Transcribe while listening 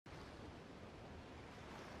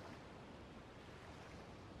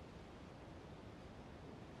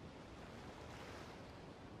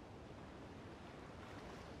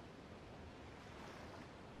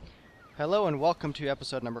Hello and welcome to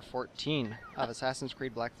episode number 14 of Assassin's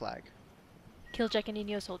Creed Black Flag. Killjack and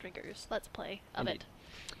Nino Soul Drinkers. Let's play of Indeed.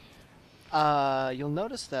 it. You'll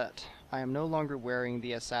notice that I am no longer wearing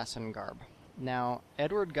the assassin garb. Now,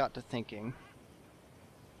 Edward got to thinking,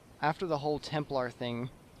 after the whole Templar thing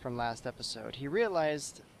from last episode, he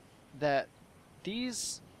realized that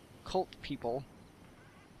these cult people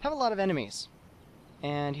have a lot of enemies,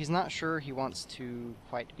 and he's not sure he wants to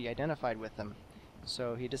quite be identified with them.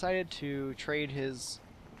 So he decided to trade his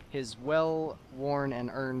well-worn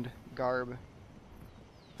and earned garb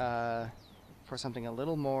for something a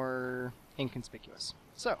little more inconspicuous.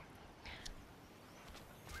 So,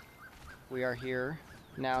 we are here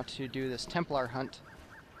now to do this Templar hunt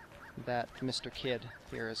that Mr. Kidd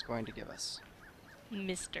here is going to give us.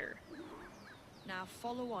 Mr. Now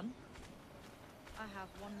follow on. I have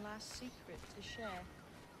one last secret to share.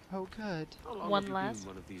 Oh, good. How long One have you last? been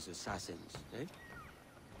one of these assassins, eh?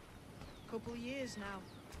 Couple years now.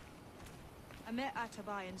 I met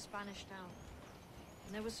Atabai in Spanish Town,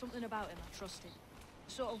 and there was something about him I trusted.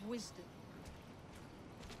 A sort of wisdom.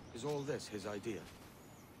 Is all this his idea?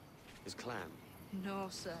 His clan? No,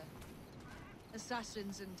 sir.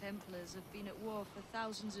 Assassins and Templars have been at war for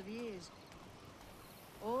thousands of years.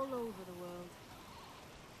 All over the world.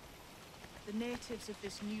 The natives of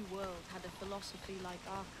this new world had a philosophy like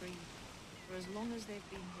our creed for as long as they've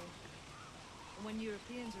been here. And when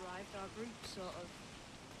Europeans arrived, our group sort of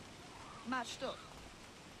matched up.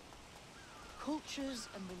 Cultures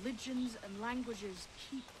and religions and languages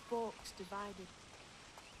keep folks divided.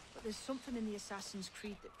 But there's something in the Assassin's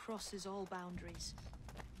Creed that crosses all boundaries.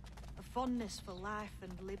 A fondness for life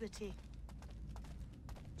and liberty.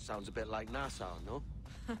 Sounds a bit like Nassau, no?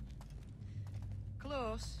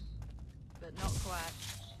 Close, but not quite.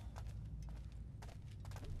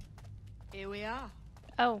 Here we are.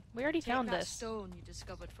 Oh, we already Take found that this. stone you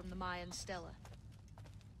discovered from the Mayan Stela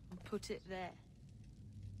and put it there.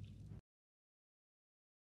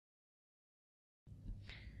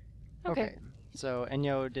 Okay. So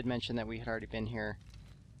Enyo did mention that we had already been here,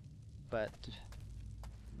 but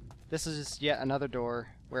this is just yet another door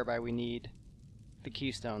whereby we need the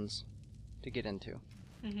keystones to get into.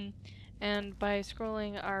 And by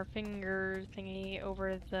scrolling our finger thingy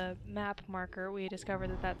over the map marker, we discover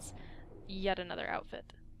that that's yet another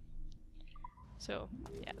outfit. So,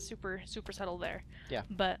 yeah, super subtle there. Yeah.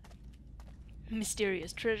 But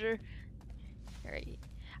mysterious treasure. Alright.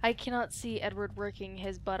 I cannot see Edward working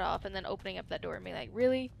his butt off and then opening up that door and being like,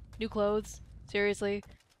 really? New clothes? Seriously?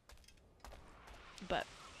 But,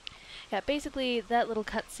 yeah, basically that little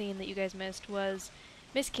cutscene that you guys missed was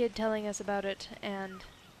Miss Kidd telling us about it and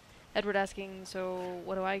Edward asking, so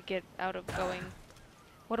what do I get out of going?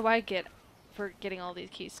 What do I get for getting all these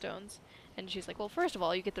keystones? And she's like, well, first of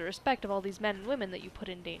all, you get the respect of all these men and women that you put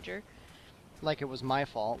in danger. Like it was my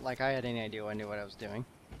fault, like I had any idea I knew what I was doing.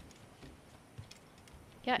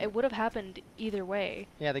 Yeah, it would have happened either way.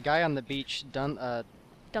 Yeah, the guy on the beach, Duncan.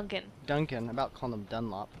 Duncan, I'm about calling him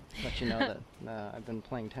Dunlop, let you know that I've been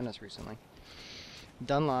playing tennis recently.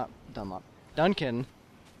 Duncan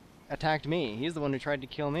attacked me. He's the one who tried to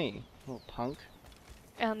kill me. Little punk.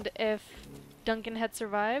 And if Duncan had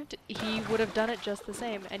survived, he would have done it just the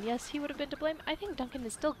same. And yes, he would have been to blame. I think Duncan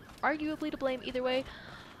is still arguably to blame either way.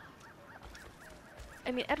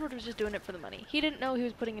 I mean, Edward was just doing it for the money. He didn't know he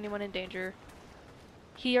was putting anyone in danger.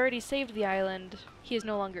 He already saved the island. He is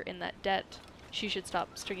no longer in that debt. She should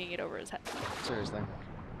stop stringing it over his head. Seriously.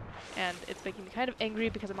 And it's making me kind of angry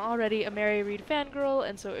because I'm already a Mary Read fangirl,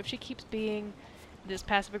 and so if she keeps being this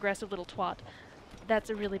passive-aggressive little twat,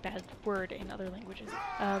 that's a really bad word in other languages.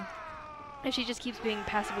 If she just keeps being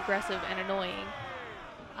passive-aggressive and annoying,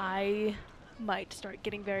 I might start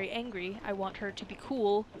getting very angry. I want her to be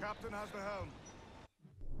cool. Captain has the helm.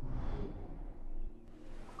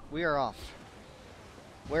 We are off.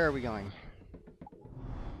 Where are we going?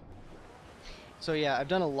 So yeah, I've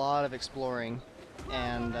done a lot of exploring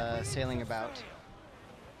and sailing about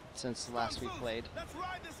since the last we played. Let's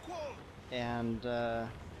ride this squall. And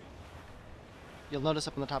you'll notice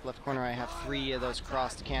up in the top left corner I have 3 of those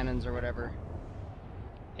crossed cannons or whatever.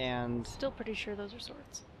 And Still pretty sure those are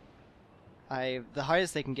swords. the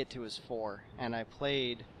highest they can get to is 4, and I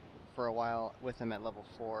played for a while with them at level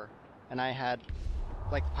 4, and I had,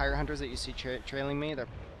 like the pirate hunters that you see trailing me, they're,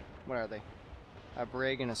 what are they? A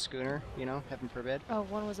brig and a schooner, you know, heaven forbid. Oh,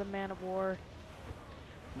 one was a man of war.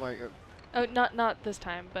 Well, Oh, not this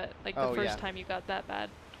time, but like the Oh, first yeah. time you got that bad.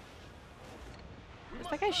 Is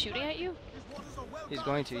that guy shooting at you? he's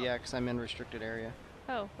going to, yeah, because I'm in restricted area.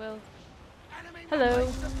 Oh, well.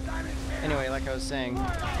 Hello. Anyway, like I was saying,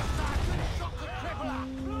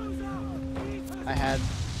 I had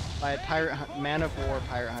I had man of war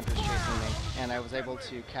pirate hunters chasing me, and I was able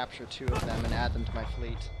to capture 2 of them and add them to my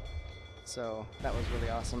fleet. So that was really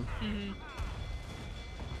awesome. Mm-hmm.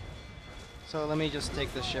 So let me just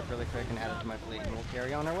take this ship really quick and add it to my fleet, and we'll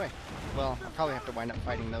carry on our way. Well, I'll probably have to wind up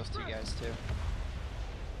fighting those 2 guys too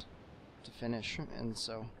to finish, and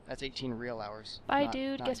so that's 18 real hours. Bye, not-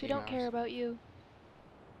 dude. not Guess we game don't care hours. about you.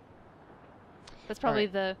 That's probably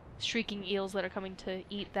Alright. the shrieking eels that are coming to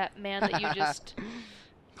eat that man that you just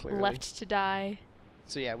Clearly. left to die.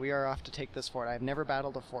 So yeah, we are off to take this fort. I've never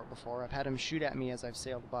battled a fort before. I've had him shoot at me as I've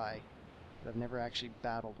sailed by, but I've never actually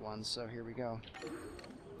battled one, so here we go.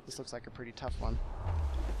 This looks like a pretty tough one.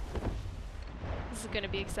 This is going to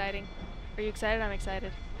be exciting. Are you excited? I'm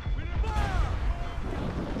excited.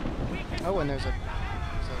 Oh, and there's a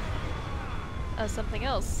Something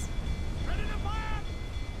else.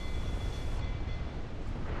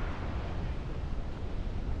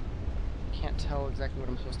 can't tell exactly what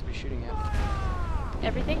I'm supposed to be shooting at.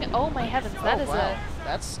 Everything? Oh my heavens, that oh, is wow.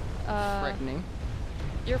 That's threatening.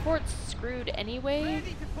 your fort's screwed anyway.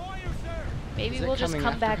 Maybe Is it we'll just coming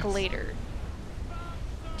come after back us? later.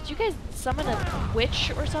 Did you guys summon a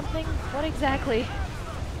witch or something? What exactly?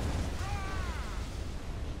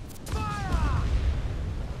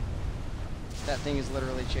 That thing is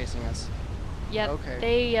literally chasing us. Yeah, Okay.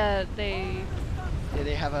 they Yeah, they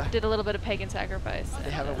have a did a little bit of pagan sacrifice.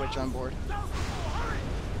 they have a witch on board.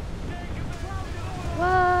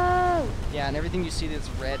 Whoa! Yeah, and everything you see that's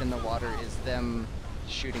red in the water is them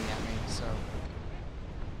shooting at me. So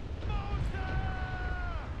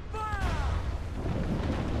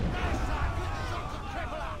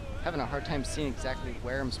having a hard time seeing exactly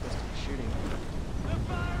where I'm supposed to be shooting.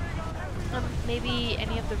 Maybe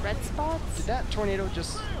any of the red spots? Did that tornado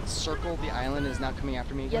just circle the island and is now coming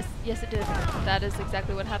after me again? Yes, it did. That is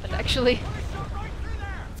exactly what happened, actually.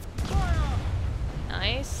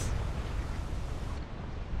 Nice.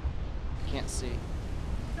 Can't see.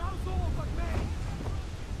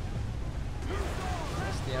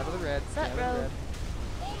 Stay out of the red. Stay out of the Ruh-roh. red.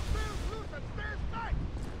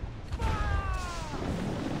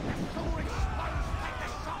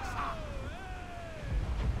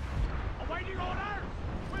 Awaiting orders!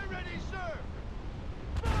 We're ready, sir!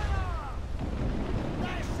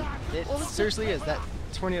 It seriously is. That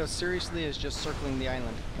tornado seriously is just circling the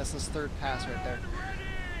island. That's this 3rd pass right there.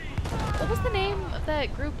 What was the name of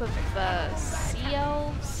that group of sea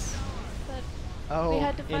elves that Oh, we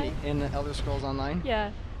had to fight? in Elder Scrolls Online?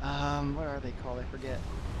 Yeah. What are they called? I forget.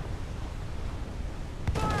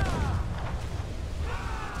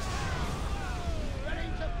 Ready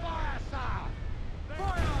to fire, sir!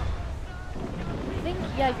 Fire! I think,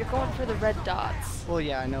 yeah, you're going for the red dots. Well,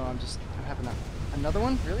 yeah, I know. I'm having another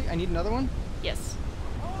one. Really? I need another one. Yes.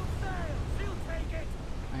 All sails! She'll take it!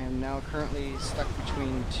 I am now currently stuck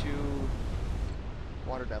between 2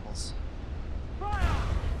 water devils. Fire!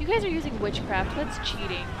 You guys are using witchcraft. That's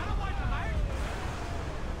cheating.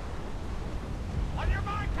 On your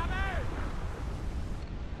mark, come in!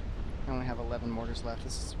 I only have 11 mortars left.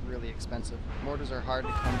 This is really expensive. Mortars are hard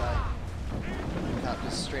to come by without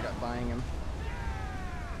just straight up buying them.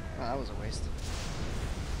 Well, that was a waste.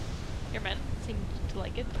 Your men seem to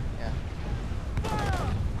like it. Yeah.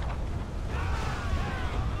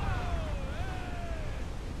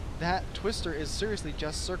 That twister is seriously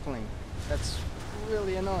just circling. That's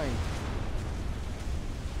really annoying.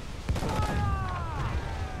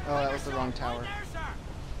 Oh, that was the wrong tower. There, sir!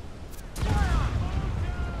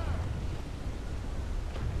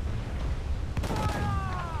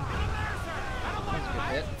 That was a good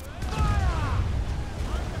hit.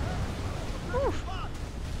 Whew.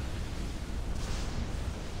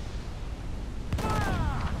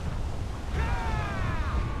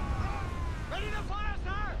 Ready to fire,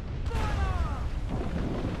 sir! Fire!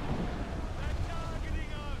 They're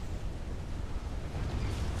targeting us!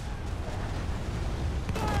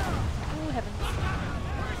 Ooh, heavens.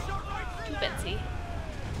 We're shot right through Too there! fancy.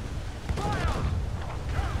 Fire!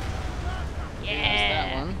 There's Yeah.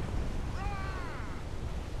 that one.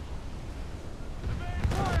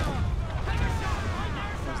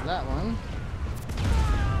 There's that one.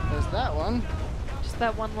 There's that one. Just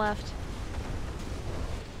that one left.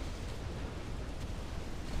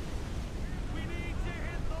 We need to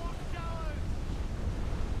hit those towers!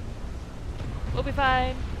 We'll be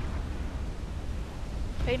fine.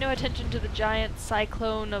 Pay no attention to the giant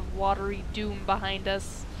cyclone of watery doom behind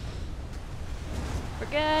us. We're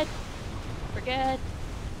good. We're good.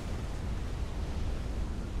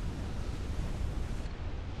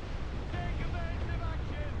 Take evasive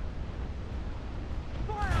action!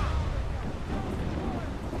 Fire!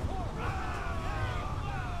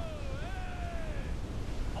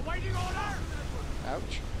 Awaiting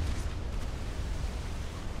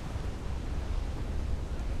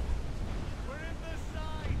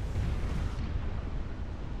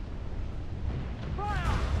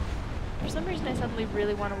some reason I suddenly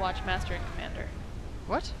really want to watch Master and Commander.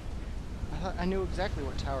 What? I thought I knew exactly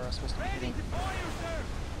what tower I was supposed to be hitting.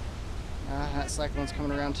 That cyclone's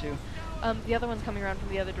coming around too. The other one's coming around from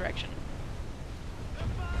the other direction.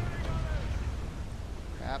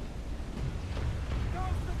 Crap.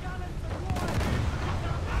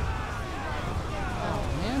 Oh,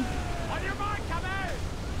 man. On your mark, come out!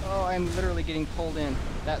 Oh, I'm literally getting pulled in.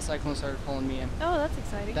 That cyclone started pulling me in. Oh, that's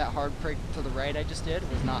exciting. That hard break to the right I just did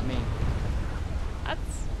was not me.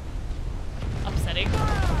 That's upsetting.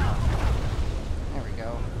 There we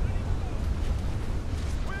go.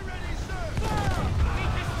 We're ready, sir!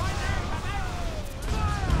 Meet this right there, come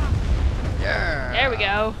out! Yeah. There we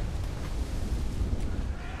go.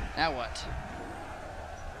 Now what?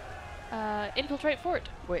 Infiltrate fort.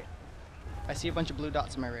 Wait. I see a bunch of blue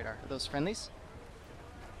dots on my radar. Are those friendlies?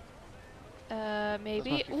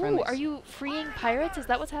 Maybe. must be Ooh, friendlies. are you freeing pirates? Is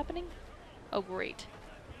that what's happening? Oh, great.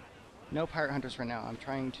 No pirate hunters for now. I'm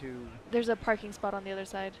trying to... There's a parking spot on the other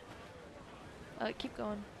side. Keep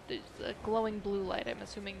going. There's a glowing blue light. I'm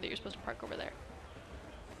assuming that you're supposed to park over there.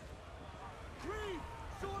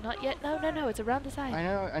 Not yet. No, no, no. It's around the side. I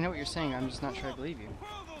know what you're saying. I'm just not sure I believe you.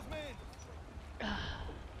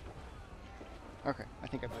 Okay, I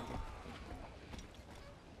think I believe you.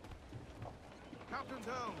 Captain's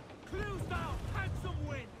helm! Clues down! Handsome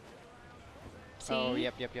wind! See? Oh,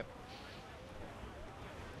 yep.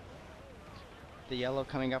 The yellow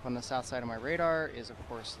coming up on the south side of my radar is, of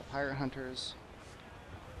course, the pirate hunters,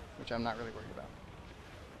 which I'm not really worried about.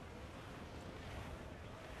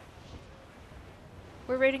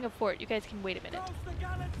 We're raiding a fort. You guys can wait a minute. Douse the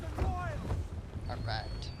gallants and royals!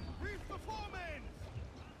 Alright. Reef the foremans!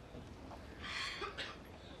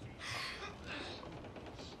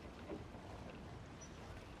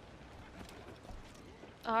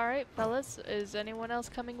 Alright, fellas. Is anyone else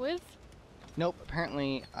coming with? Nope,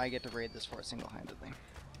 apparently I get to raid this fort single-handedly.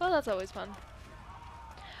 Well, that's always fun.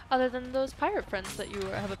 Other than those pirate friends that you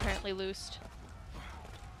have apparently loosed.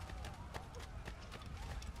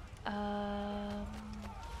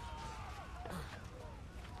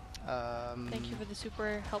 Thank you for the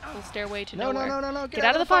super helpful stairway to No, nowhere. no, Get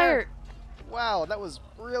out of the fire! Wow, that was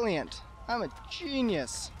brilliant. I'm a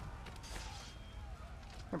genius.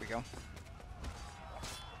 There we go.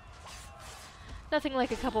 Nothing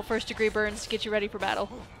like a couple first-degree burns to get you ready for battle.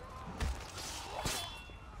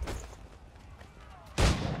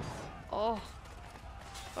 Oh.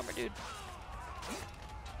 Bummer, dude.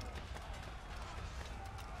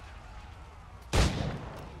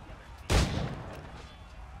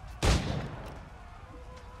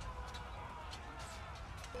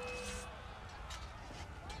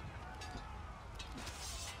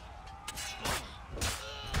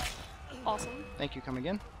 Awesome. Thank you, come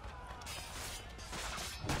again.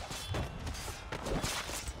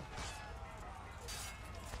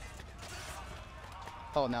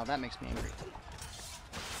 Oh, now that makes me angry.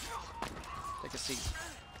 Take a seat.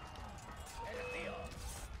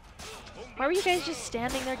 Why were you guys just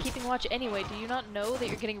standing there keeping watch anyway? Do you not know that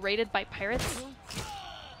you're getting raided by pirates?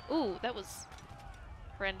 Ooh, that was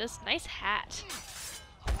horrendous. Nice hat.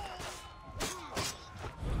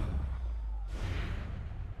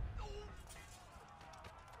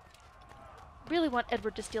 Really want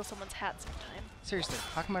Edward to steal someone's hat sometime. Seriously,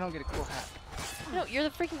 how come I don't get a cool hat? No, you're the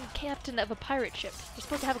freaking captain of a pirate ship. You're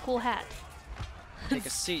supposed to have a cool hat. Take a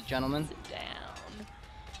seat, gentlemen. Sit down.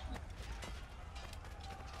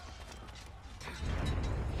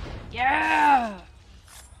 Yeah!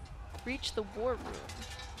 Reach the war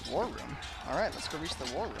room. War room? Alright, let's go reach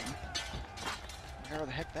the war room. Whatever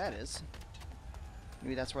the heck that is.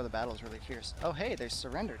 Maybe that's where the battle is really fierce. Oh hey, they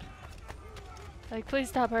surrendered. Like, please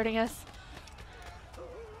stop hurting us.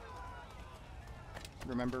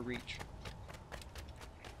 Remember reach.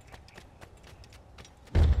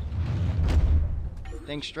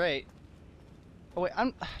 Think straight. Oh wait,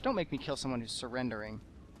 don't make me kill someone who's surrendering.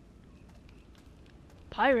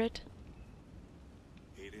 Pirate.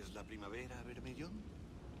 ¿Eres la primavera, Vermellón?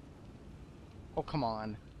 Oh come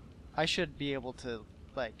on. I should be able to,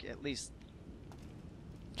 like, at least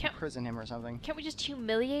imprison him or something. Can't we just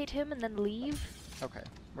humiliate him and then leave? Okay.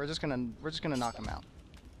 We're just gonna knock him out.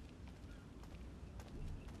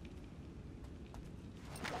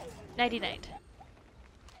 Nighty-night.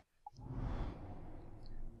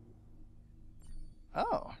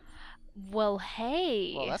 Oh. Well,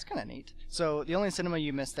 hey. Well, that's kind of neat. So the only cinema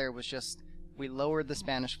you missed there was just we lowered the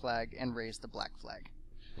Spanish flag and raised the black flag,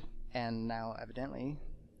 and now evidently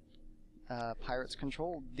pirates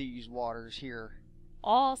control these waters here.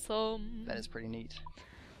 Awesome. That is pretty neat.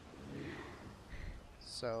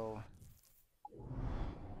 So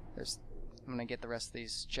there's I'm gonna get the rest of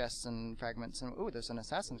these chests and fragments. And ooh, there's an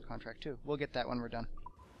assassin's contract too. We'll get that when we're done.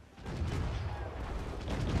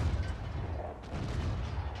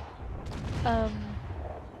 I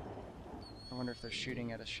wonder if they're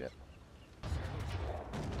shooting at a ship.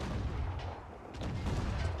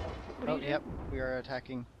 Oh, yep, we are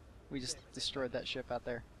attacking. We just destroyed that ship out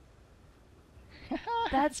there.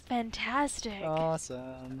 That's fantastic.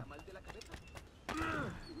 Awesome.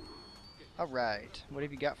 Alright, what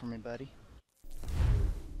have you got for me, buddy?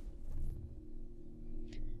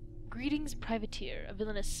 Greetings, privateer. A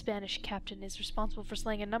villainous Spanish captain is responsible for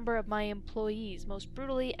slaying a number of my employees most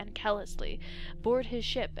brutally and callously. Board his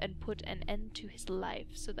ship and put an end to his life,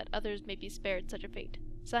 so that others may be spared such a fate.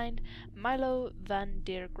 Signed, Milo van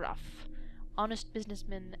der Graaf. Honest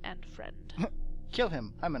businessman and friend. Kill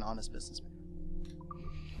him. I'm an honest businessman.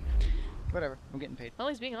 Whatever, I'm getting paid. Well,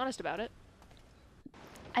 he's being honest about it.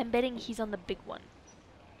 I'm betting he's on the big one.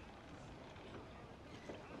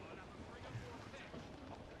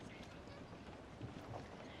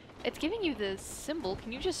 It's giving you the symbol.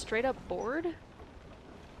 Can you just straight up board?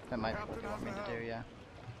 That might be what they want me to do, yeah.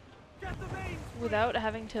 Without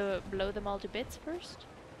having to blow them all to bits first?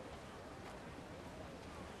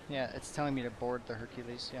 Yeah, it's telling me to board the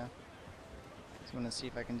Hercules, yeah. So I'm gonna see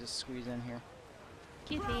if I can just squeeze in here.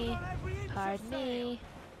 Excuse me. Pardon me.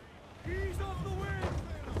 Ease off the wind,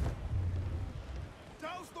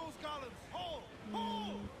 douse those columns. Hold!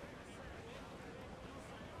 Hold!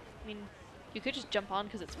 I mean, you could just jump on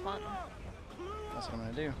because it's fun. That's what I'm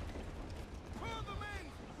gonna do.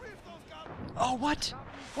 Oh, what?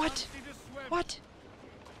 What? What?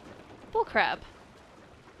 Bullcrap.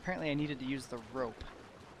 Apparently I needed to use the rope,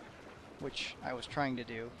 which I was trying to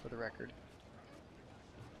do, for the record.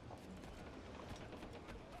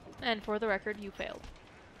 And for the record, you failed.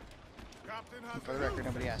 And for the record,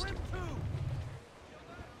 nobody asked you.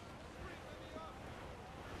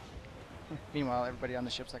 Meanwhile, everybody on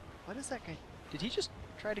the ship's like, what is that guy? Did he just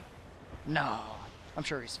try to... No! I'm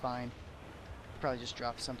sure he's fine. Probably just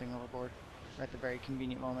dropped something overboard at the very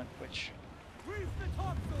convenient moment, which...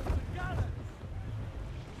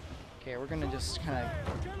 Okay, we're gonna just kind of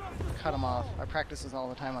cut him off. I practice this all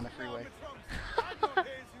the time on the freeway.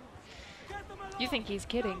 You think he's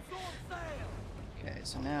kidding. Okay,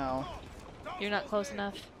 so now... You're not close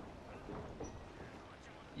enough.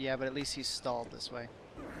 Yeah, but at least he's stalled this way.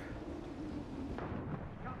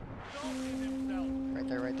 Right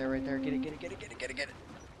there, right there, right there. Get it, get it, get it, get it, get it, get it.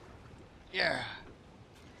 Yeah.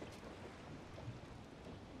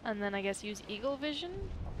 And then I guess use eagle vision?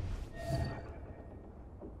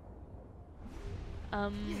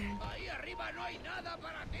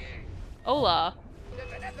 Hola.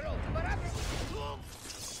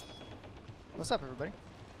 What's up, everybody?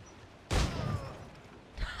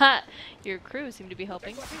 Ha! Your crew seem to be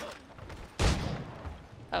helping.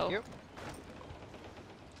 Oh. Yep.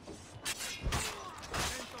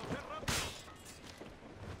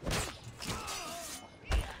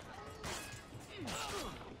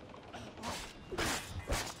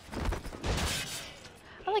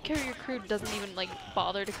 I like how your crew doesn't even like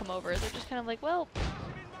bother to come over. They're just kind of like, well,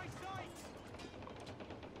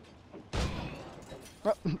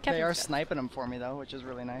 Well, they Captain are Scott. sniping them for me, though, which is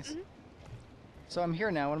really nice. Mhm. So I'm here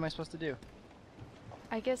now. What am I supposed to do?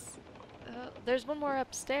 I guess there's one more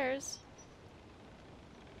upstairs.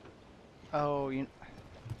 Oh,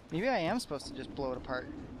 maybe I am supposed to just blow it apart.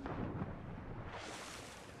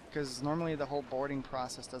 Because normally the whole boarding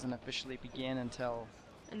process doesn't officially begin until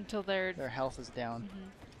Until they're... their health is down.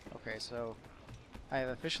 Mhm. Okay, so I have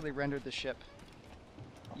officially rendered the ship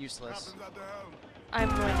useless. I'm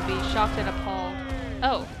going to be shocked and appalled.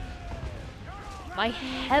 Oh. My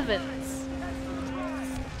heavens.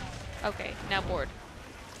 Okay, now board.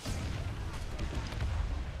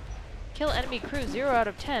 Kill enemy crew 0 out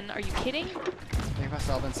of 10. Are you kidding? They must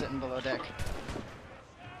have all been sitting below deck.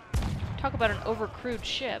 Talk about an overcrewed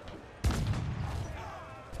ship.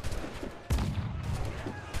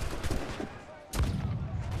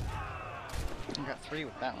 I got 3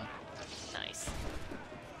 with that one. Nice.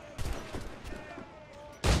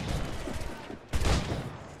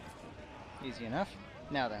 Easy enough.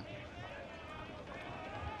 Now then.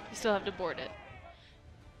 You still have to board it.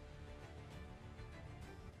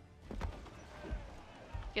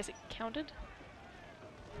 Guess it counted?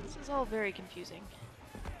 This is all very confusing.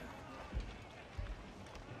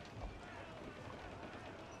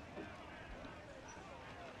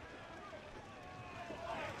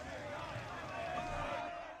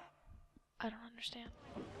 I don't understand.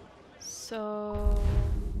 So...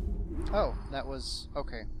 Oh, that was...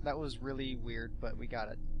 Okay, that was really weird, but we got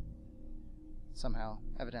it. Somehow,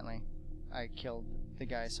 evidently. I killed the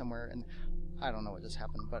guy somewhere, and... I don't know what just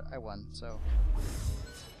happened, but I won, so...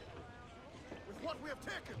 With what we have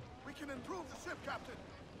taken, we can improve the ship, Captain.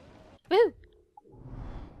 Woo!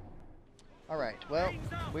 Alright, well,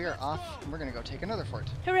 we are off, and we're gonna go take another fort.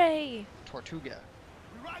 Hooray! Tortuga.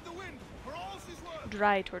 We ride the wind, for all she's worth.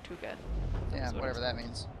 Dry Tortuga. Yeah, That's what whatever it's that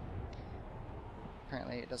means.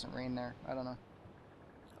 Apparently it doesn't rain there. I don't know.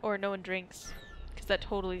 Or no one drinks. Because that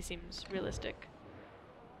totally seems realistic.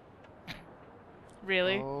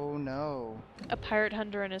 Really? Oh no. A pirate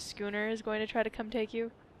hunter on a schooner is going to try to come take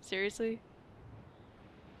you? Seriously?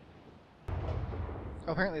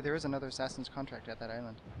 Oh, apparently there is another assassin's contract at that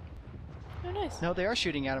island. Oh, nice. No, they are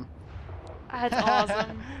shooting at him. That's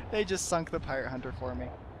awesome. They just sunk the pirate hunter for me.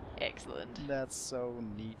 Excellent. That's so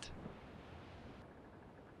neat.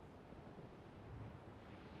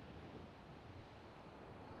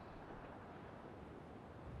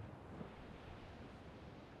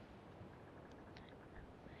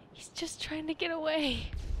 He's just trying to get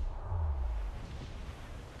away.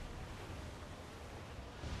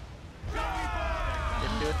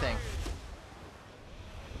 Didn't do a thing.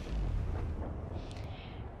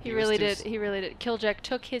 He was really too did. He really did. Killjack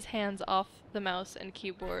took his hands off the mouse and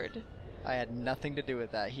keyboard. I had nothing to do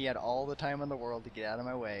with that. He had all the time in the world to get out of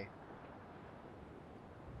my way.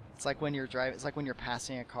 It's like when you're driving. It's like when you're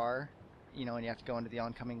passing a car, you know, and you have to go into the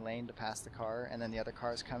oncoming lane to pass the car, and then the other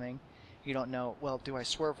car is coming. You don't know. Well, do I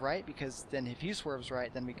swerve right? Because then if he swerves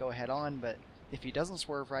right, then we go head on. But if he doesn't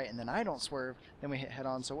swerve right, and then I don't swerve, then we hit head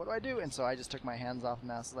on. So what do I do? And so I just took my hands off the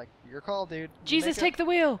mouse. I was like, "Your call, dude." Jesus, take the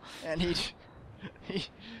wheel. And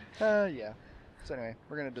yeah. So anyway,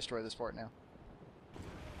 we're gonna destroy this fort now.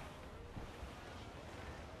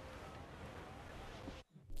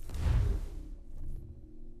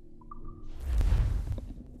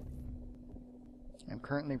 I'm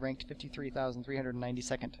currently ranked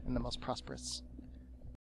 53,392nd in the most prosperous.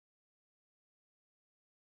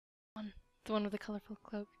 The one with the colorful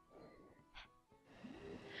cloak.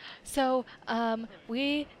 So,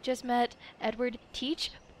 we just met Edward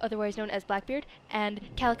Teach, otherwise known as Blackbeard, and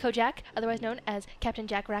Calico Jack, otherwise known as Captain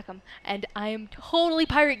Jack Rackham. And I am totally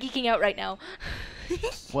pirate geeking out right now.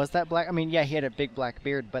 Was that black? I mean, yeah, he had a big black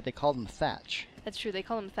beard, but they called him Thatch. That's true, they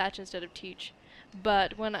call him Thatch instead of Teach.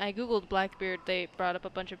 But when I googled Blackbeard, they brought up a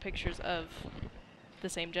bunch of pictures of the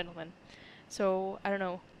same gentleman. So, I don't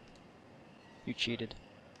know. You cheated.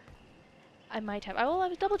 I might have. I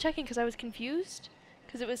was double checking because I was confused.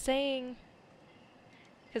 Because it was saying...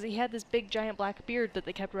 Because he had this big giant black beard that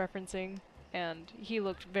they kept referencing. And he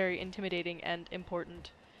looked very intimidating and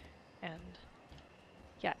important. And...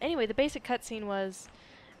 yeah, anyway, the basic cutscene was...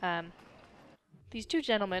 these two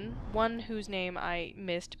gentlemen, one whose name I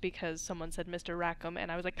missed because someone said Mr. Rackham,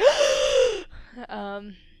 and I was like...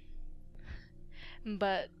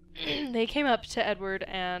 but they came up to Edward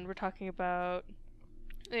and were talking about...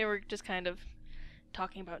 They were just kind of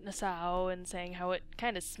talking about Nassau and saying how it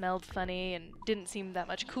kind of smelled funny and didn't seem that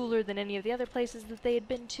much cooler than any of the other places that they had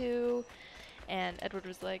been to. And Edward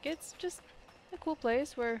was like, it's just a cool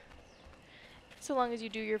place where, so long as you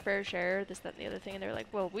do your fair share, this, that, and the other thing. And they're like,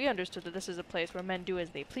 well, we understood that this is a place where men do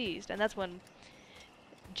as they pleased. And that's when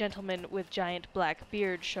gentleman with giant black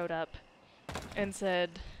beard showed up and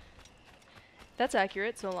said, that's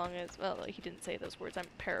accurate, so long as... Well, he didn't say those words. I'm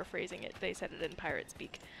paraphrasing it. They said it in pirate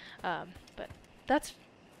speak. But that's...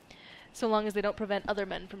 So long as they don't prevent other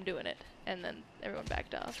men from doing it. And then everyone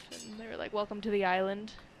backed off. And they were like, welcome to the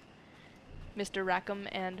island, Mr. Rackham,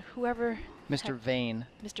 and whoever... Mr. Vane.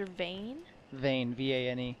 Mr. Vane? Vane,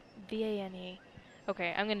 V-A-N-E. V-A-N-E.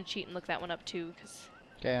 Okay, I'm gonna cheat and look that one up too, because...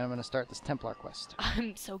 Okay, I'm gonna start this Templar quest.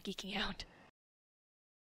 I'm so geeking out.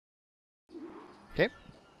 Okay.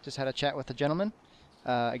 Just had a chat with the gentleman.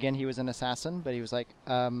 Again, he was an assassin, but he was like,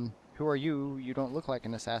 who are you? You don't look like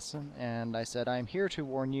an assassin. And I said, I'm here to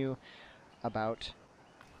warn you about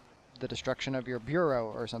the destruction of your bureau,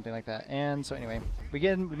 or something like that. And so anyway, we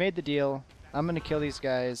made the deal. I'm going to kill these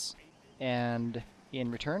guys, and in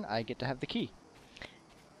return, I get to have the key.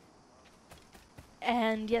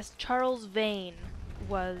 And yes, Charles Vane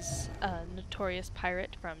was a notorious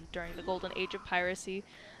pirate from during the golden age of piracy.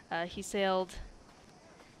 He sailed...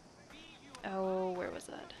 Oh, where was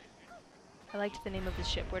that? I liked the name of his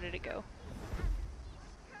ship. Where did it go?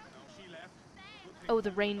 Oh, the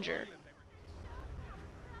Ranger.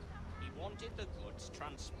 He wanted the goods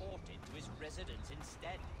transported to his residence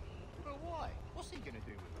instead. But why? What's he gonna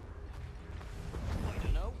do with them? I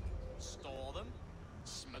don't know. Store them?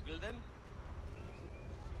 Smuggle them?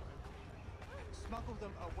 Smuggle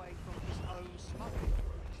them away from his own smuggling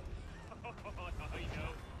operation. I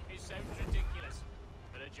know. It sounds ridiculous.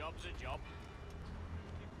 But a job's a job.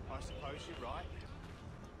 I suppose you're right.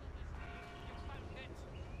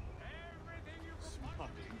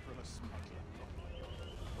 Smuggling from a smuggler.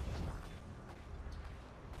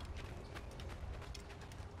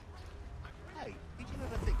 Hey, did you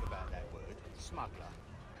ever think about that word, smuggler?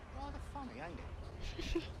 Rather funny, ain't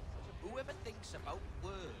it? Whoever thinks about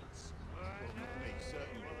words. Well, not me,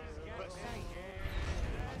 certainly. But say,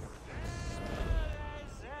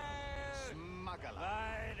 smuggler.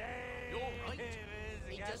 You're right.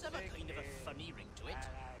 He does have a kind of a funny ring to it.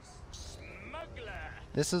 Smuggler.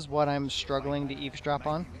 This is what I'm struggling to eavesdrop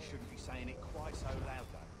on. Maybe we shouldn't be saying it quite so loud,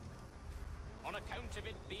 though. On account of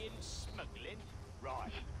it being smuggling?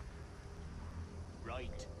 Right.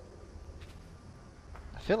 Right.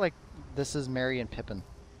 I feel like this is Merry and Pippin.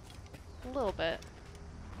 A little bit.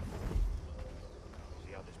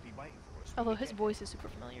 The others be waiting for us. Although his voice is super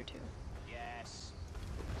familiar too. Yes.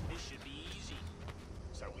 This should be easy.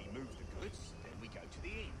 So we move the goods, then we go to the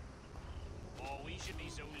inn. Oh, we should be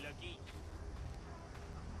so lucky.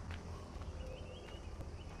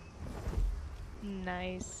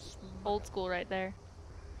 Nice. Old school right there.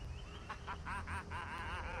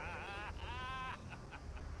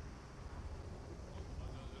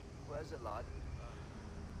 Where's the lad?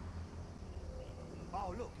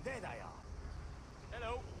 Oh, look, there they are.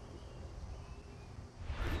 Hello.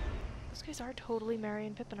 Those guys are totally Merry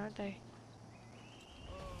and Pippin, aren't they?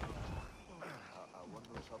 I wonder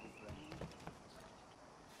if I'll be friends.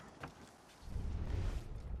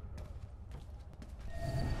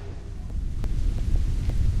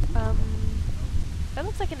 That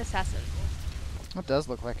looks like an assassin. It does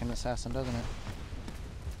look like an assassin, doesn't it?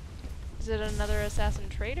 Is it another assassin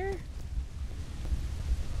traitor?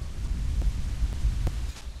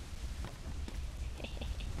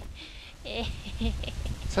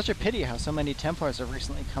 Such a pity how so many Templars have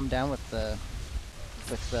recently come down with the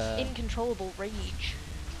Incontrollable rage.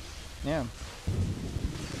 yeah.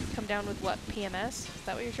 Come down with what? PMS? Is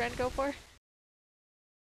that what you're trying to go for?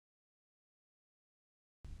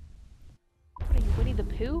 What are you, Winnie the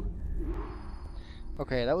Pooh?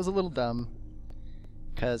 Okay, that was a little dumb.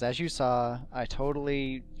 Because as you saw, I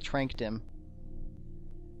totally tranked him.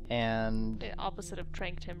 And The opposite of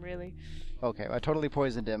tranked him, really. okay, I totally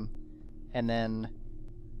poisoned him. And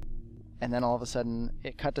then all of a sudden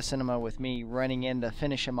it cut to cinema with me running in to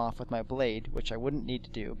finish him off with my blade, which I wouldn't need to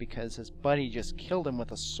do because his buddy just killed him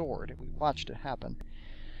with a sword. We watched it happen.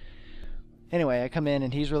 Anyway, I come in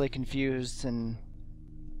and he's really confused and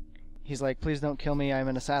he's like, "Please don't kill me, I'm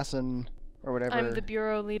an assassin," or whatever. I'm the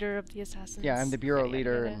bureau leader of the assassins. Yeah, I'm the bureau Yada, yada,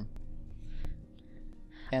 leader, yada.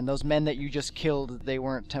 and those men that you just killed, they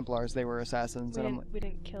weren't Templars, they were assassins. We And I'm didn't, like, we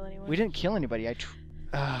didn't kill anyone. we didn't kill anybody.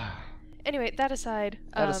 Anyway, that aside.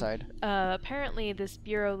 That aside. Apparently this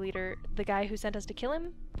bureau leader, the guy who sent us to kill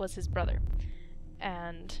him, was his brother.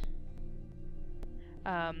 And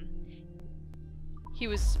he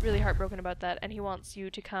was really heartbroken about that, and he wants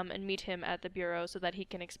you to come and meet him at the bureau so that he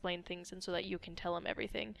can explain things and so that you can tell him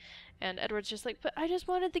everything. And Edward's just like, "But I just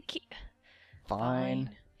wanted the key."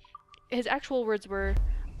 Fine. His actual words were,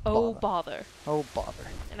 "Oh, bother." Oh, bother.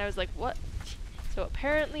 And I was like, what? So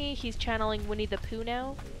apparently he's channeling Winnie the Pooh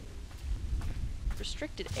now.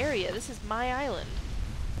 Restricted area? This is my island.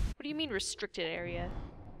 What do you mean restricted area?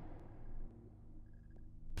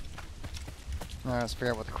 Alright, let's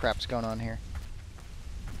figure out what the crap's going on here.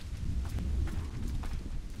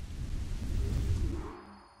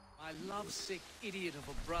 My lovesick idiot of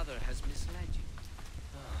a brother has misled you.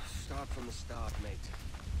 Start from the start, mate.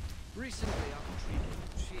 Recently untreated,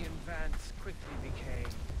 she and Vance quickly became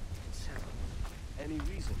inseparable. Any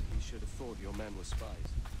reason he should have thought your men were spies?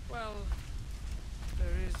 Well,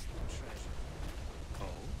 there is the treasure. Oh?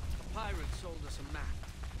 A pirate sold us a map.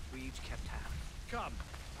 We each kept half. Come,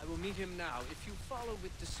 I will meet him now. If you follow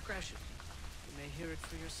with discretion, you may hear it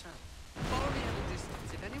for yourself. Follow me at a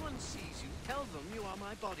distance. If anyone sees you, tell them you are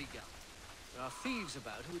my bodyguard. There are thieves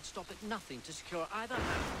about who would stop at nothing to secure either half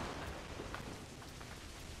of the map.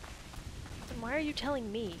 Then why are you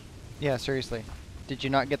telling me? Yeah, seriously. Did you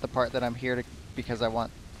not get the part that I'm here to because I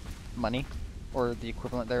want money? Or the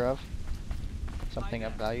equivalent thereof? Something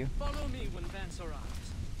of value? Follow me when Vance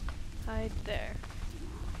arrives. Hide there.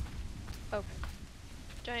 Okay.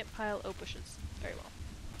 Giant pile of bushes. Very well.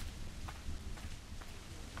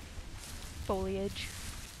 Foliage.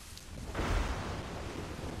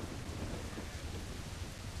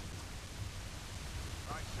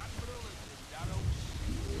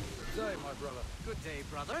 Good day, my brother. Good day,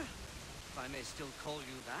 brother. If I may still call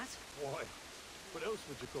you that. Why? What else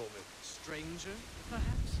would you call me? Stranger,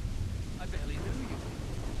 perhaps? I barely knew you.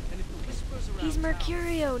 And if the whispers around He's town-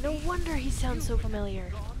 Mercurio! No wonder he sounds so You would have familiar.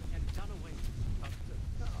 gone and done away with.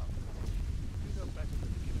 You know better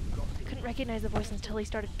than to give God. I couldn't recognize the voice until he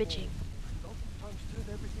started bitching. Not times two.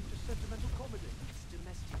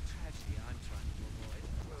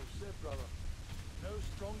 brother. No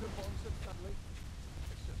stronger bonds than family,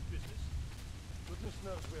 except business. Goodness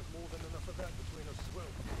knows we have more than enough of that between us as well.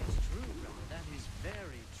 It's true, brother. That is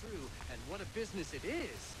very true. And what a business it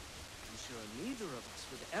is. I'm sure neither of us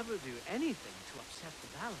would ever do anything to upset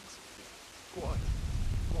the balance of it. Quiet.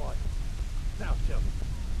 Quiet. Now tell me.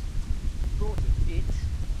 Brought it. It?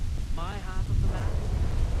 My half of the map?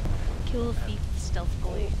 Kill the thief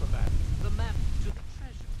stealthily. All for that. The map to the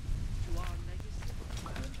treasure. To our legacy.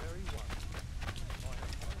 And very one. I have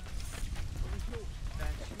mine. What is yours?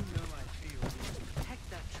 That you know I feel we must protect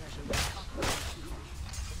that treasure with utmost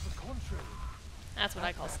secrecy. On the contrary. That's what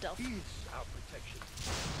I call stealth. Is our protection.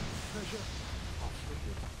 Treasure, our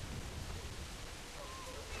freedom.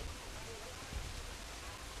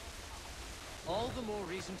 All the more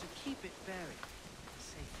reason to keep it buried.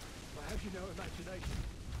 Safely. But have you no imagination?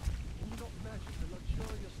 Can you not imagine the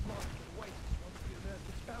luxurious life that awaits us once we unearth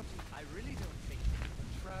its bounty? I really don't think. The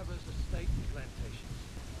Travers estate and plantations.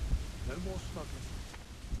 No more smuggling.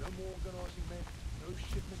 No more organizing men. No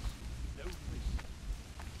shipments. No police.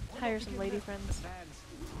 Hire some lady friends. Vance,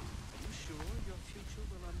 are you sure your future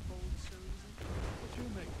will unfold so easily? What do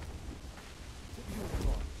you mean? What do you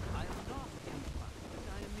imply? I am not implying.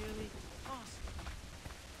 I am merely asking.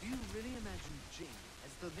 Do you really imagine Jing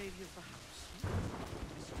as the lady of the house?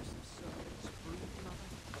 Mistress of servants, brood mother?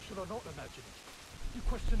 Or should I not imagine it? You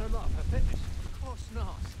question her love, her fitness. Of course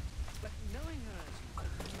not. But knowing her as you do,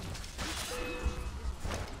 you must appreciate that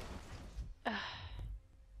she is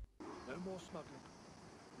No more smuggling.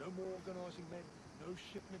 No more organizing men. No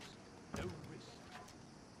shipments. No risk.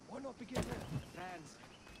 Why not begin there? Vance,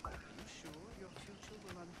 are you sure your future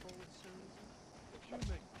will unfold so easily? What do you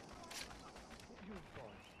mean? What do you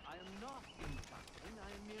imply? I am not implying. I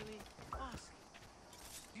am merely asking.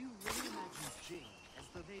 Do you really imagine Jing as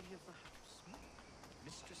the lady of the house?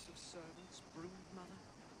 Mistress of servants, brood mother?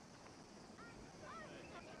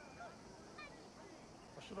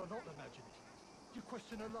 Or should I not imagine it? You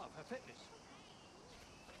question her love, her fitness.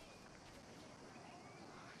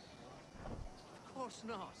 Of course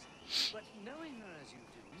not. But knowing her as you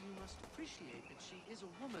do, you must appreciate that she is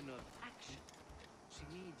a woman of action. She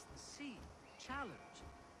needs the sea, challenge.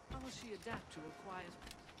 How will she adapt to a quiet,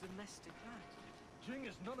 domestic life? Jing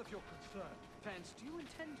is none of your concern. Vance, do you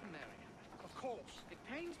intend to marry her? Of course. It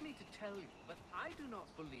pains me to tell you, but I do not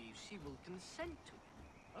believe she will consent to it.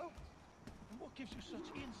 Oh? And what gives you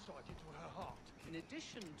such insight into her heart? In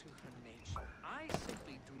addition to her nature, I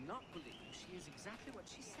simply do not believe she is exactly what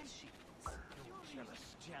she says she is. You're jealous.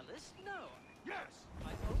 Jealous? No. Yes!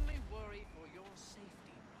 I only worry for your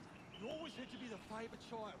safety, brother. You always said to be the favourite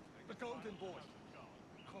child, the golden boy.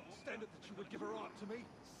 Can't stand it that you would give her up to me,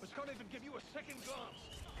 but can't even give you a second glance.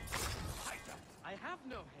 Hate her. I have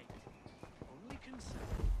no hate, only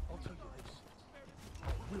concern. I'll tell you this.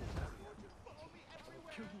 I will marry her. I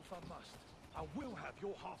will kill you if I must. I will have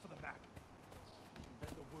your half of the map. And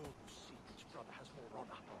then the world will see which brother has more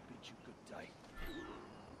honor. I'll bid you good day.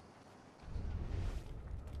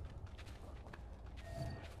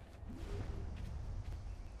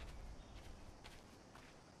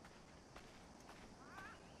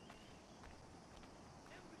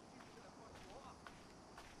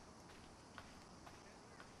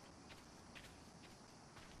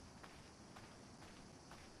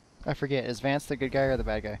 I forget, is Vance the good guy or the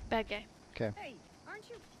bad guy? Bad guy. Okay. Hey, aren't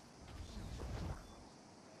you?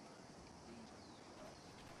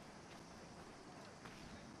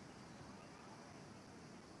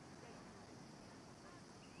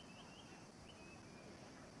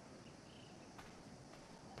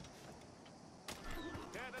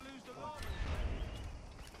 Dare to lose the line?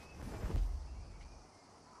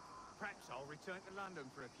 Perhaps I'll return to London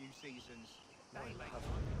for a few seasons. No late.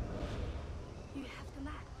 You have the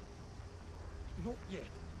map. Not yet.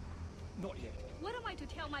 Not yet. What am I to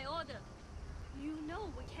tell my order? You know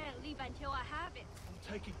we can't leave until I have it. I'm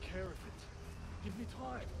taking care of it. Give me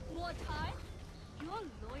time. More time? Your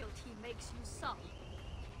loyalty makes you soft.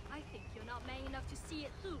 I think you're not man enough to see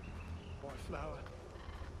it through. My flower,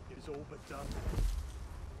 it is all but done.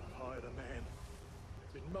 I've hired a man.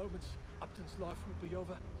 In moments, Upton's life will be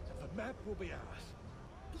over, and the map will be ours.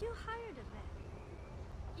 You hired a man.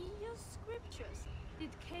 In your scriptures, did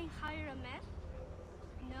Cain hire a man?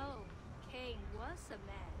 No, Cain was a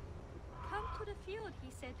man. Come to the field,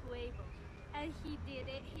 he said to Abel, and he did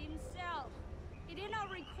it himself. He did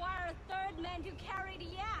not require a third man to carry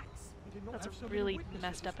the axe. We did not That's have a so many really witnesses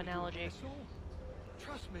messed up as we do, analogy. that's all.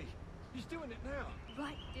 Trust me, he's doing it now.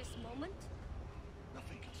 Right this moment?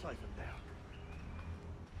 Nothing can save him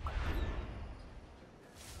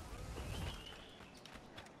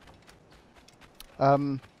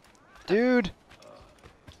now. Dude!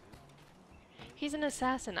 He's an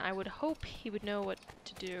assassin. I would hope he would know what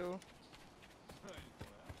to do.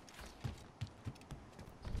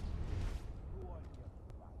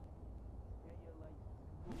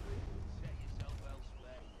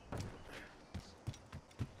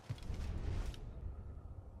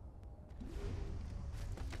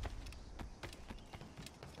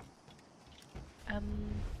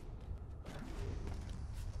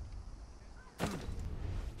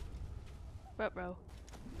 Ruh-roh.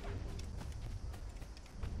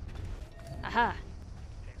 Aha!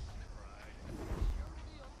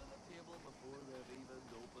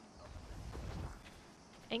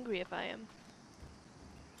 Angry if I am.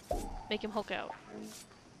 Make him Hulk out.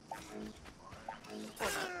 Or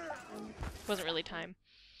not. Wasn't really time.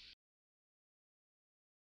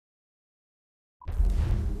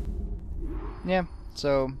 Yeah,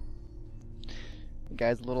 so the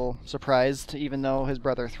guy's a little surprised, even though his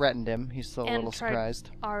brother threatened him. He's still a little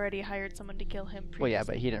surprised. Already hired someone to kill him previously. Well, yeah,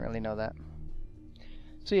 but he didn't really know that.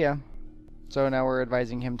 So yeah, so now we're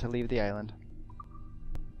advising him to leave the island.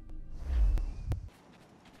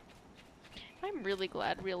 I'm really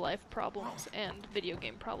glad real life problems and video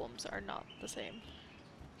game problems are not the same.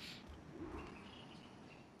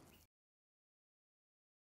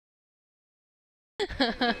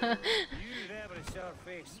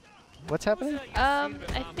 What's happening?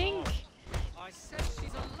 I think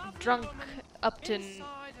drunk Upton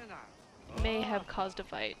may have caused a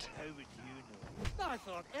fight. I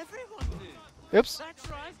thought everyone knew. Oops. That's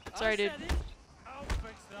right. Sorry, dude. said it. I'll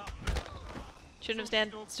fix that. Shouldn't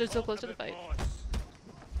have stood so close to the fight.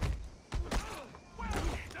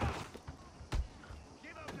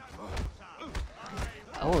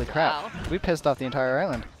 Holy crap. Wow. We pissed off the entire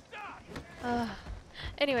island.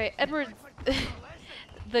 Anyway, Edward,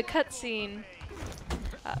 the cutscene.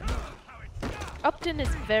 Upton is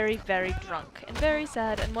very, very drunk and very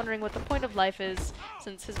sad and wondering what the point of life is,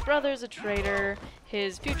 since his brother's a traitor,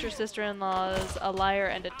 his future sister-in-law's a liar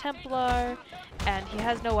and a Templar, and he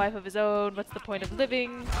has no wife of his own. What's the point of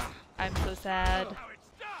living? I'm so sad.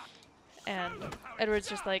 And Edward's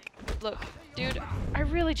just like, look, dude, I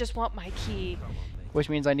really just want my key. Which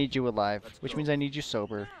means I need you alive. Which means I need you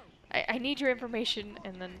sober. I need your information.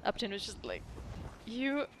 And then Upton was just like,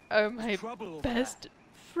 you are my best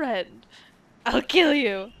friend. I'll kill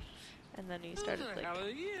you. And then he started like, How are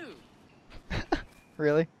you?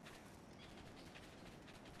 Really?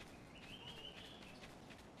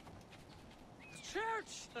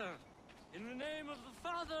 Church! In the name of the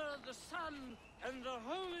Father, the Son, and the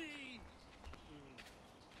Holy...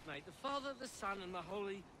 Mate, the Father, the Son, and the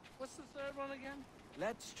Holy... What's the third one again?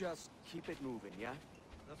 Let's just keep it moving, yeah?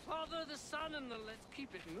 The Father, the Son, and the... Let's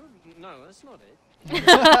keep it moving. No, that's not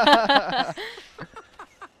it.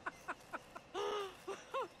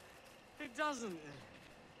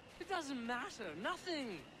 It doesn't matter.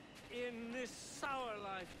 Nothing in this sour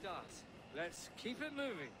life does. Let's keep it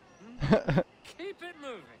moving. Keep it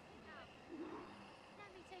moving. Let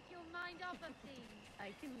me take your mind off of things.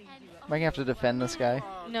 I can lead you Am I gonna have to defend this guy?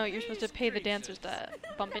 no, you're supposed to pay the dancers to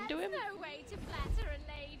bump into him? No way to flatter a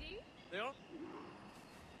lady. Yeah.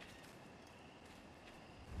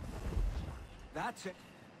 That's it.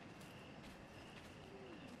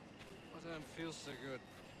 I don't feel so good.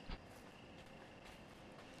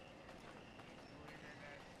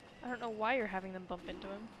 I don't know why you're having them bump into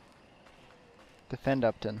him. Defend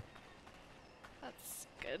Upton. That's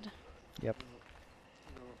good. Yep.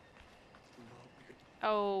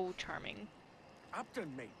 Oh, charming.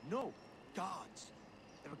 Upton, mate, no. Guards.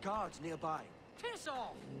 There are guards nearby. Piss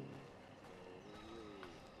off!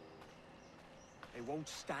 They won't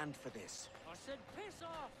stand for this. I said piss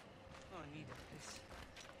off! Oh, I need a piss.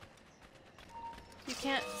 You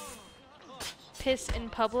can't piss in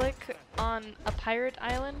public on a pirate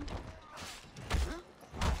island?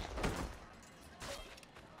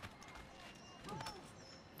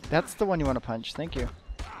 That's the one you want to punch. Thank you.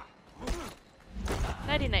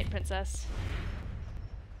 Nighty-night, princess.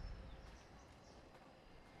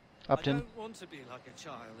 Upton, I don't want to be like a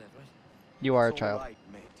child, Edward. you are a It's child. all right,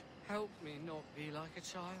 mate. Help me not be like a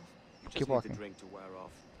child. You just Keep need walking. the drink to wear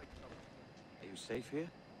off. Are you safe here?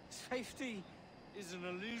 Safety is an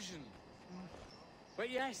illusion. But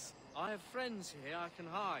yes, I have friends here I can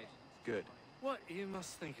hide. Good. What you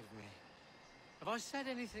must think of me? Have I said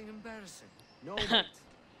anything embarrassing? No, mate.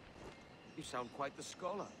 You sound quite the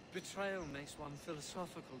scholar. Betrayal makes one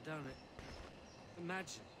philosophical, don't it?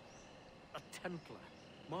 Imagine a Templar,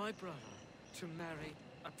 my brother, to marry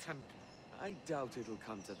a Templar. I doubt it'll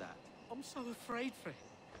come to that. I'm so afraid for him.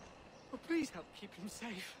 Oh, please help keep him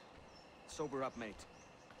safe. Sober up, mate.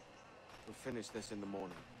 We'll finish this in the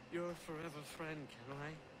morning. You're a forever friend,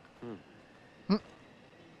 Caroline.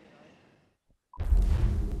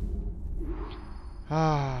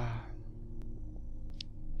 Ah.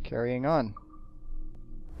 Carrying on.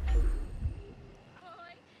 Boy,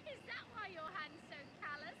 is that why your hand's so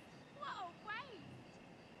callous? What a waste!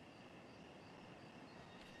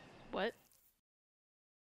 What?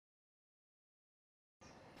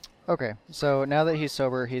 Okay, so now that he's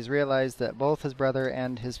sober, he's realized that both his brother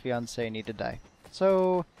and his fiancée need to die.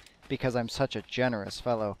 So, because I'm such a generous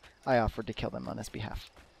fellow, I offered to kill them on his behalf.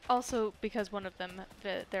 Also, because one of them,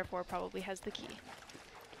 therefore, probably has the key.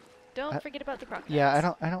 Don't forget about the crocodiles. Yeah,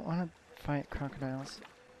 I don't want to fight crocodiles.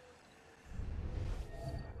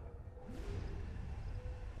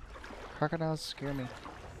 Crocodiles scare me.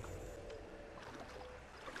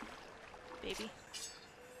 Baby.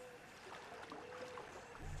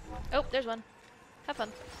 Oh, there's one. Have fun.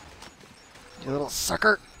 You little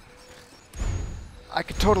sucker! I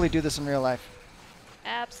could totally do this in real life.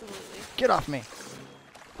 Absolutely. Get off me!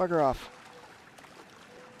 Bugger off.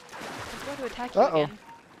 He's going to attack you Uh-oh. again.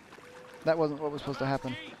 That wasn't what was supposed to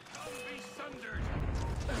happen.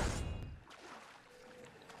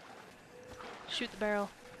 Shoot the barrel.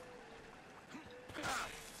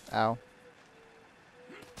 Ow.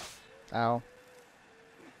 Ow.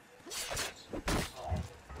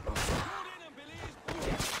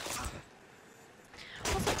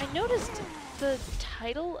 Also, I noticed the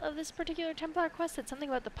title of this particular Templar quest said something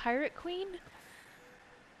about the Pirate Queen.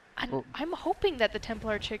 And Oh. I'm hoping that the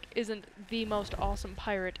Templar chick isn't the most awesome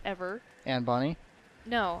pirate ever. And Bonnie?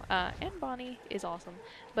 No, and Bonnie is awesome.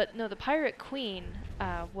 But no, the Pirate Queen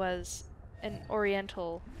was an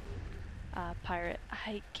Oriental pirate.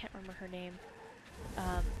 I can't remember her name.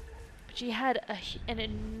 But she had an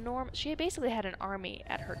enormous... She basically had an army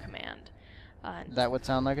at her command. That would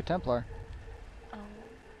sound like a Templar. Oh,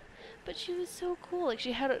 but she was so cool. Like,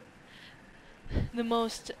 she had the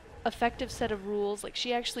most effective set of rules. Like,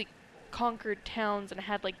 she actually conquered towns and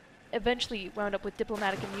had, like, eventually wound up with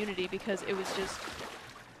diplomatic immunity because it was just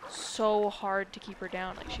so hard to keep her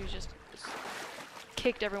down. Like, she was just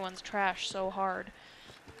kicked everyone's trash so hard.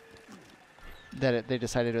 That they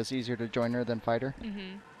decided it was easier to join her than fight her?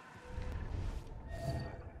 Mm-hmm.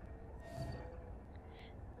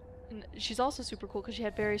 And she's also super cool because she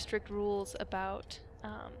had very strict rules about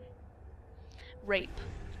rape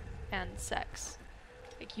and sex.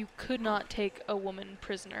 Like, you could not take a woman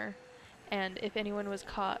prisoner, and if anyone was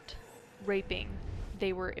caught raping,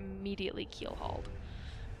 they were immediately keel-hauled.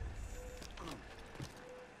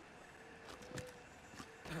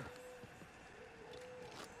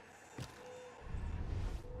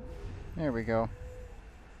 There we go.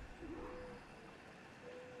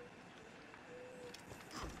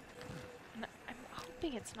 And I'm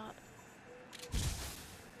hoping it's not...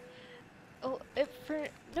 Oh, if for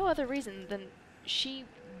no other reason than she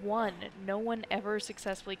won. No one ever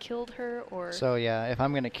successfully killed her, or... So yeah, if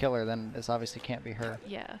I'm gonna kill her, then this obviously can't be her.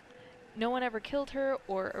 Yeah. No one ever killed her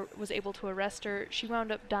or was able to arrest her. She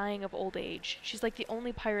wound up dying of old age. She's like the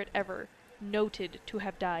only pirate ever noted to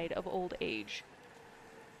have died of old age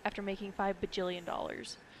after making $5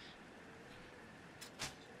 bajillion.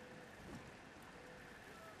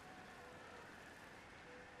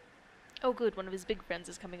 Oh good, one of his big friends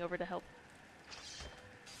is coming over to help.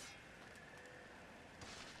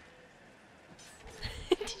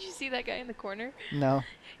 Did you see that guy in the corner? No.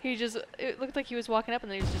 He just, it looked like he was walking up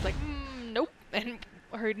and then he was just like, nope, and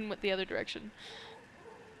hurried in with the other direction.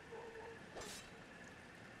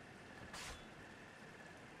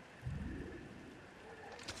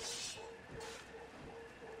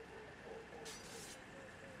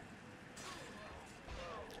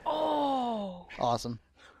 Oh! Awesome.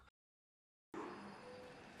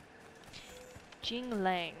 Jing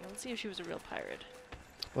Lang. Let's see if she was a real pirate.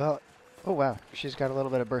 Well, oh wow, she's got a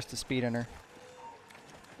little bit of burst of speed in her.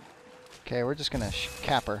 Okay, we're just gonna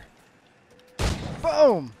cap her.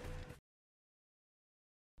 Boom!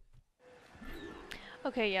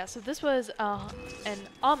 Okay, yeah, so this was an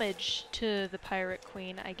homage to the Pirate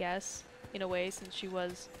Queen, I guess, in a way, since she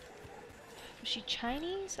was she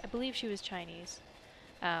Chinese? I believe she was Chinese.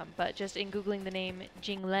 But just in Googling the name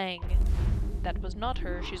Jing Lang, that was not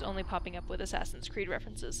her. She's only popping up with Assassin's Creed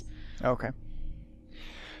references. Okay.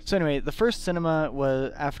 So anyway, the first cinema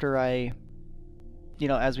was after I, you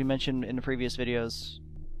know, as we mentioned in the previous videos,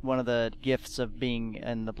 one of the gifts of being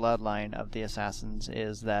in the bloodline of the assassins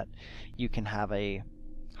is that you can have a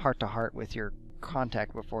heart-to-heart with your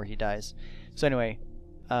contact before he dies. So anyway,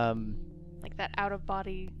 like that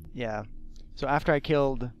out-of-body... Yeah. So after I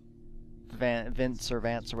killed Vince or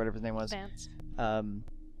Vance or whatever his name was, Vance.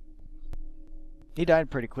 He died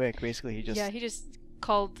pretty quick. Basically, he just... Yeah, he just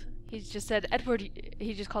called... He's just said Edward.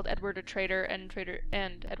 He just called Edward a traitor,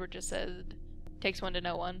 and Edward just said, "Takes one to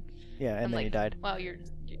know one." Yeah, and I'm then like, he died. Wow,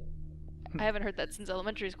 I haven't heard that since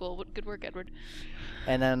elementary school. Good work, Edward.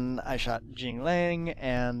 And then I shot Jing Lang,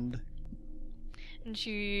 and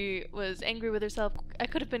she was angry with herself. I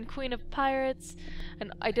could have been queen of pirates,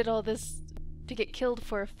 and I did all this to get killed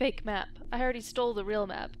for a fake map. I already stole the real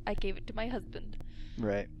map. I gave it to my husband.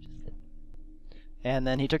 Right. And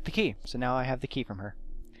then he took the key, so now I have the key from her.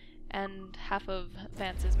 And half of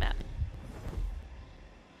Vance's map.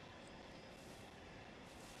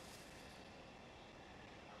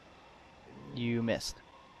 You missed.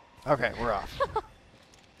 Okay, we're off.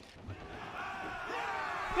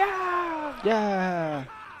 Yeah! Yeah!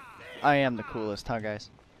 I am the coolest, huh, guys?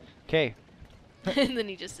 Okay. And then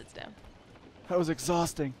he just sits down. That was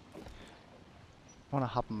exhausting. I want to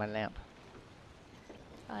hop on my lamp.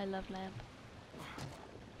 I love lamp.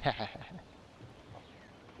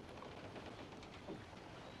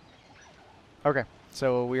 Okay,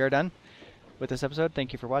 so we are done with this episode.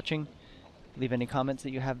 Thank you for watching. Leave any comments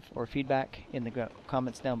that you have or feedback in the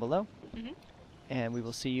comments down below. And we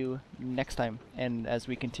will see you next time, and as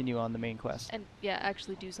we continue on the main quest. And yeah,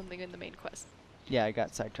 actually do something in the main quest. Yeah, I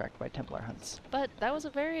got sidetracked by Templar hunts. But that was a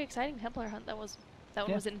very exciting Templar hunt. That one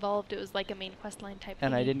was involved. It was like a main quest line type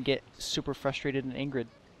And thingy. I didn't get super frustrated and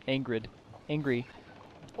angry.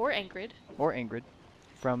 Or angered. Or angered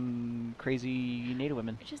from crazy native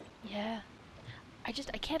women. I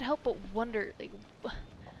can't help but wonder, like,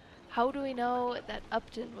 how do we know that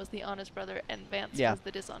Upton was the honest brother and Vance was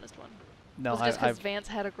the dishonest one? No, was it just because Vance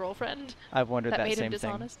had a girlfriend? I've wondered that made same him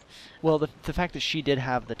dishonest? thing. Well, the fact that she did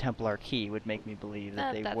have the Templar key would make me believe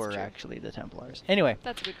that they were true. actually the Templars. Anyway.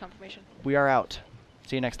 That's a good confirmation. We are out.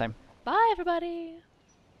 See you next time. Bye, everybody!